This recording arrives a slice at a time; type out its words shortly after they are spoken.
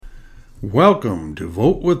Welcome to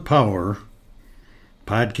Vote with Power,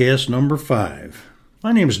 podcast number 5.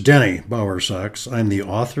 My name is Denny Bowersox. I'm the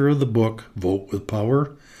author of the book Vote with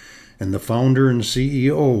Power and the founder and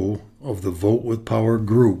CEO of the Vote with Power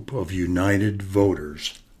group of United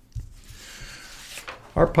Voters.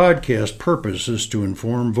 Our podcast purpose is to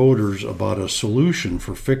inform voters about a solution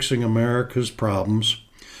for fixing America's problems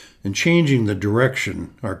and changing the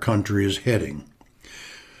direction our country is heading.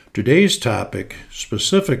 Today's topic,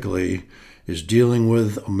 specifically, is dealing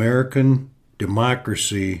with American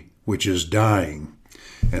democracy, which is dying,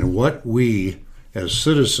 and what we, as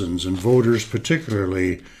citizens and voters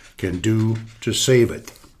particularly, can do to save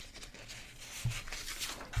it.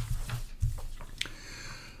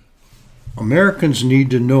 Americans need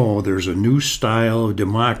to know there's a new style of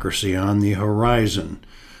democracy on the horizon.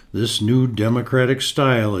 This new democratic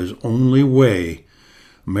style is the only way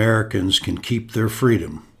Americans can keep their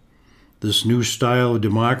freedom. This new style of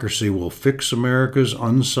democracy will fix America's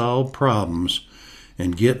unsolved problems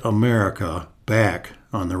and get America back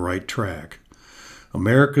on the right track.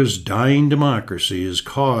 America's dying democracy is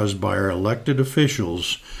caused by our elected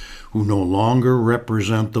officials who no longer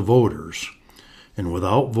represent the voters. And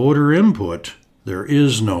without voter input, there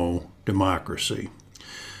is no democracy.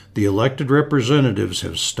 The elected representatives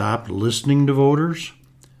have stopped listening to voters,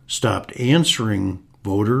 stopped answering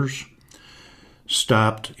voters,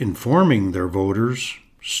 stopped informing their voters,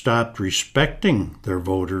 stopped respecting their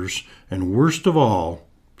voters, and worst of all,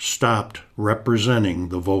 stopped representing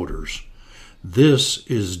the voters. This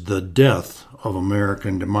is the death of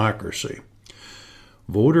American democracy.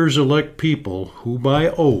 Voters elect people who by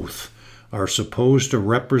oath are supposed to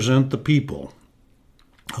represent the people.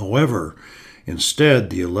 However, instead,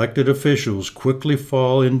 the elected officials quickly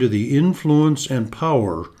fall into the influence and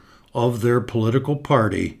power of their political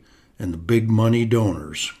party and the big money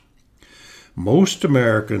donors. Most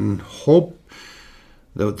Americans hope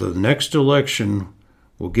that the next election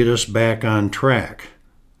will get us back on track.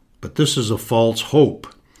 But this is a false hope,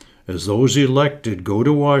 as those elected go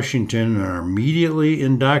to Washington and are immediately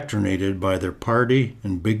indoctrinated by their party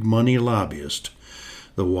and big money lobbyists.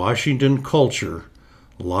 The Washington culture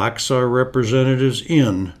locks our representatives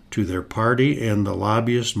in to their party and the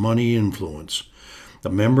lobbyist money influence. The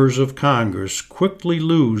members of Congress quickly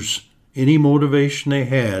lose any motivation they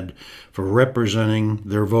had for representing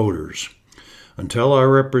their voters. Until our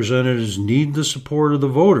representatives need the support of the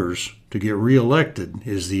voters to get reelected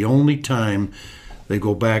is the only time they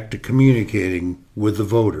go back to communicating with the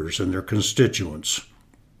voters and their constituents.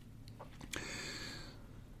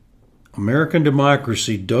 American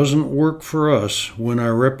democracy doesn't work for us when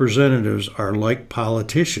our representatives are like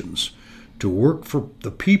politicians. To work for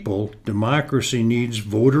the people, democracy needs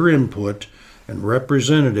voter input and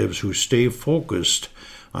representatives who stay focused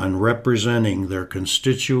on representing their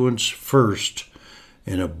constituents first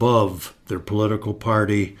and above their political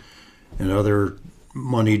party and other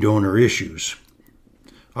money donor issues.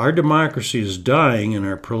 Our democracy is dying and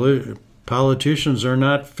our politicians are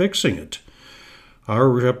not fixing it. Our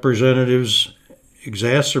representatives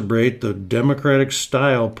exacerbate the democratic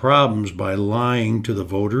style problems by lying to the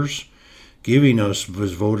voters, giving us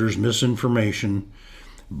as voters misinformation,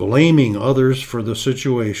 blaming others for the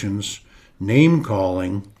situations,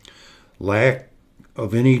 name-calling, lack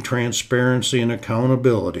of any transparency and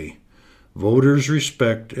accountability. Voters'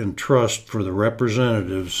 respect and trust for the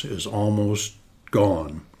representatives is almost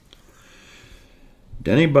gone.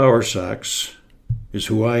 Denny Bowersox is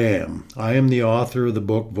who I am. I am the author of the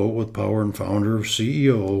book Vote with Power and founder and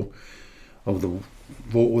CEO of the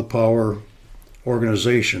Vote with Power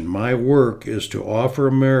organization. My work is to offer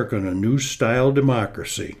America a new style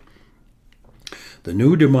democracy. The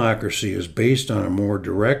new democracy is based on a more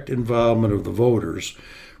direct involvement of the voters,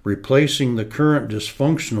 replacing the current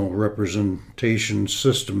dysfunctional representation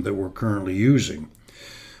system that we're currently using.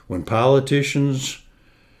 When politicians,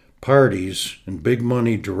 parties, and big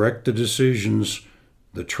money direct the decisions,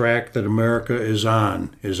 the track that America is on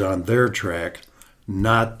their track,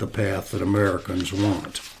 not the path that Americans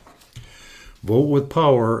want. Vote with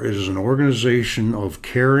Power is an organization of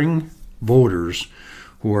caring voters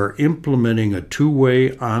who are implementing a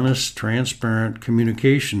two-way, honest, transparent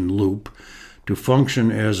communication loop to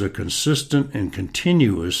function as a consistent and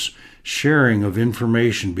continuous sharing of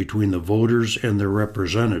information between the voters and their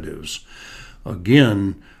representatives.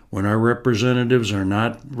 Again, when our representatives are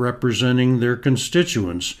not representing their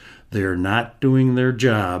constituents, they are not doing their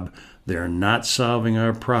job, they are not solving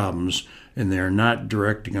our problems, and they are not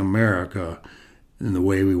directing America in the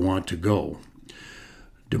way we want to go.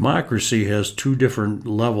 Democracy has two different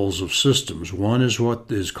levels of systems. One is what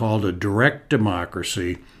is called a direct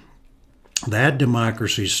democracy, That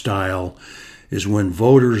democracy style is when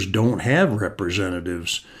voters don't have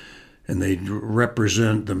representatives and they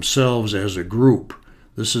represent themselves as a group.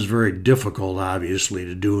 This is very difficult, obviously,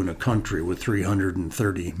 to do in a country with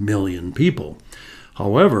 330 million people.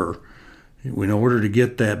 However, in order to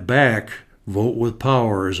get that back, Vote with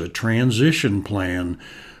Power is a transition plan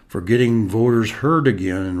for getting voters heard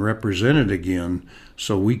again and represented again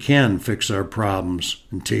so we can fix our problems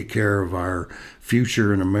and take care of our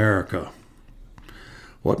future in America.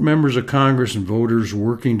 What members of Congress and voters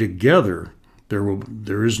working together,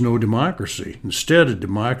 there is no democracy. Instead, a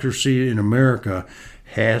democracy in America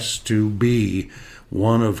has to be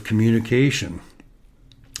one of communication.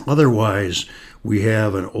 Otherwise, we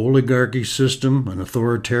have an oligarchy system, an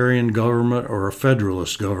authoritarian government, or a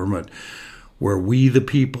federalist government where we, the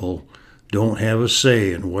people, don't have a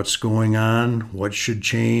say in what's going on, what should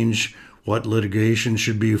change, what litigation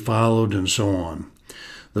should be followed, and so on.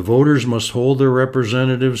 The voters must hold their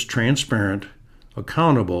representatives transparent,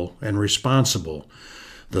 accountable, and responsible.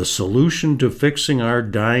 The solution to fixing our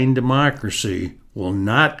dying democracy will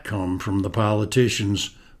not come from the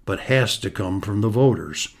politicians, but has to come from the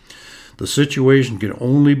voters. The situation can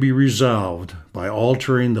only be resolved by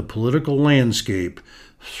altering the political landscape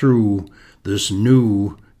through this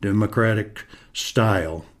new democratic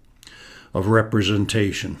style of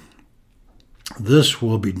representation. This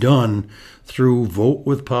will be done through Vote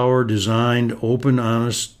with Power designed open,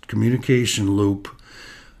 honest communication loop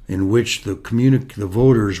in which the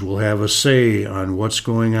voters will have a say on what's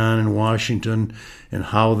going on in Washington and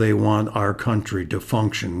how they want our country to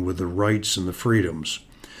function with the rights and the freedoms.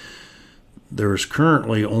 There is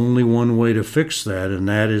currently only one way to fix that, and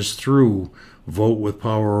that is through Vote with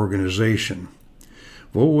Power organization.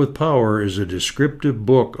 Vote with Power is a descriptive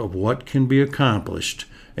book of what can be accomplished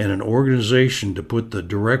and an organization to put the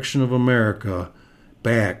direction of America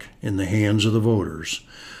back in the hands of the voters.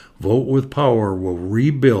 Vote with Power will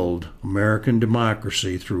rebuild American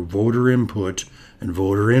democracy through voter input and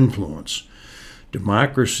voter influence.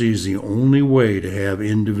 Democracy is the only way to have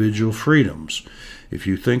individual freedoms. If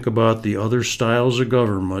you think about the other styles of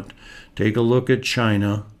government, take a look at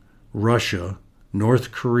China, Russia,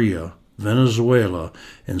 North Korea, Venezuela,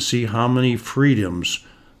 and see how many freedoms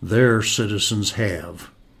their citizens have.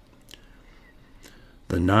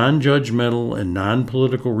 The non-judgmental and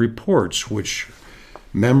non-political reports which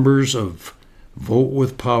members of Vote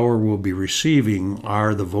with Power will be receiving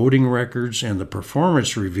are the voting records and the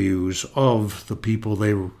performance reviews of the people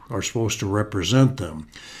they are supposed to represent them.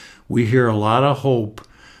 We hear a lot of hope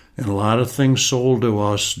and a lot of things sold to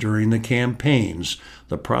us during the campaigns.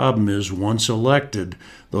 The problem is once elected,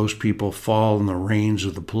 those people fall in the reins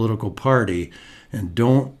of the political party and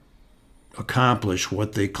don't accomplish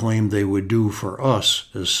what they claim they would do for us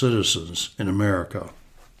as citizens in America.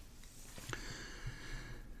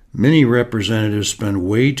 Many representatives spend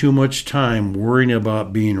way too much time worrying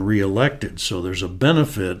about being reelected, so there's a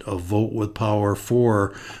benefit of Vote with Power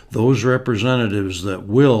for those representatives that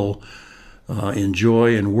will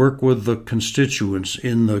enjoy and work with the constituents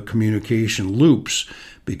in the communication loops,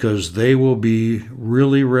 because they will be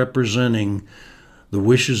really representing the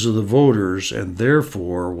wishes of the voters and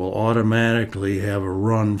therefore will automatically have a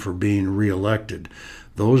run for being reelected.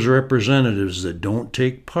 Those representatives that don't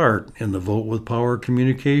take part in the Vote with Power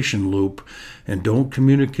communication loop and don't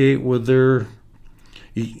communicate with their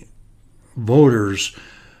voters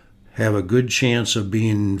have a good chance of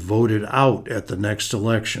being voted out at the next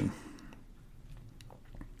election.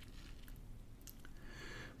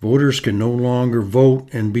 Voters can no longer vote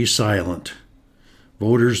and be silent.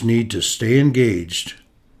 Voters need to stay engaged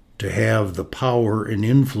to have the power and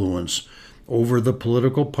influence over the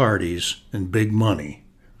political parties and big money.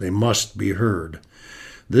 They must be heard.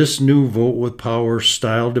 This new Vote with Power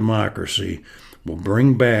style democracy will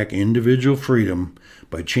bring back individual freedom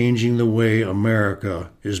by changing the way America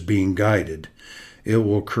is being guided. It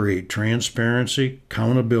will create transparency,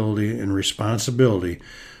 accountability, and responsibility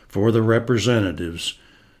for the representatives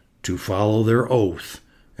to follow their oath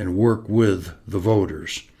and work with the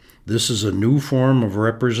voters. This is a new form of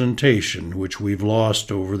representation which we've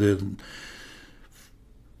lost over the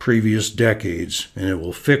previous decades, and it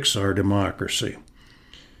will fix our democracy.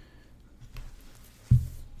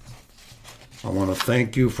 I want to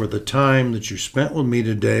thank you for the time that you spent with me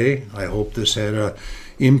today. I hope this had an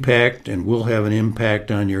impact and will have an impact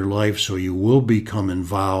on your life, so you will become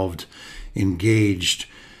involved, engaged,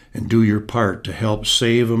 and do your part to help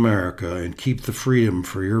save America and keep the freedom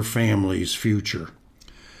for your family's future.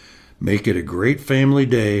 Make it a great family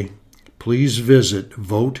day. Please visit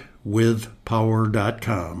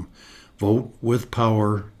votewithpower.com.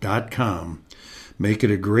 Votewithpower.com. Make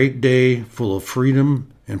it a great day full of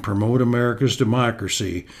freedom and promote America's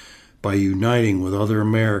democracy by uniting with other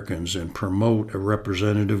Americans and promote a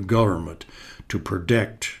representative government to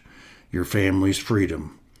protect your family's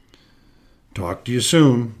freedom. Talk to you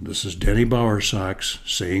soon. This is Denny Bowersox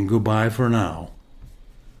saying goodbye for now.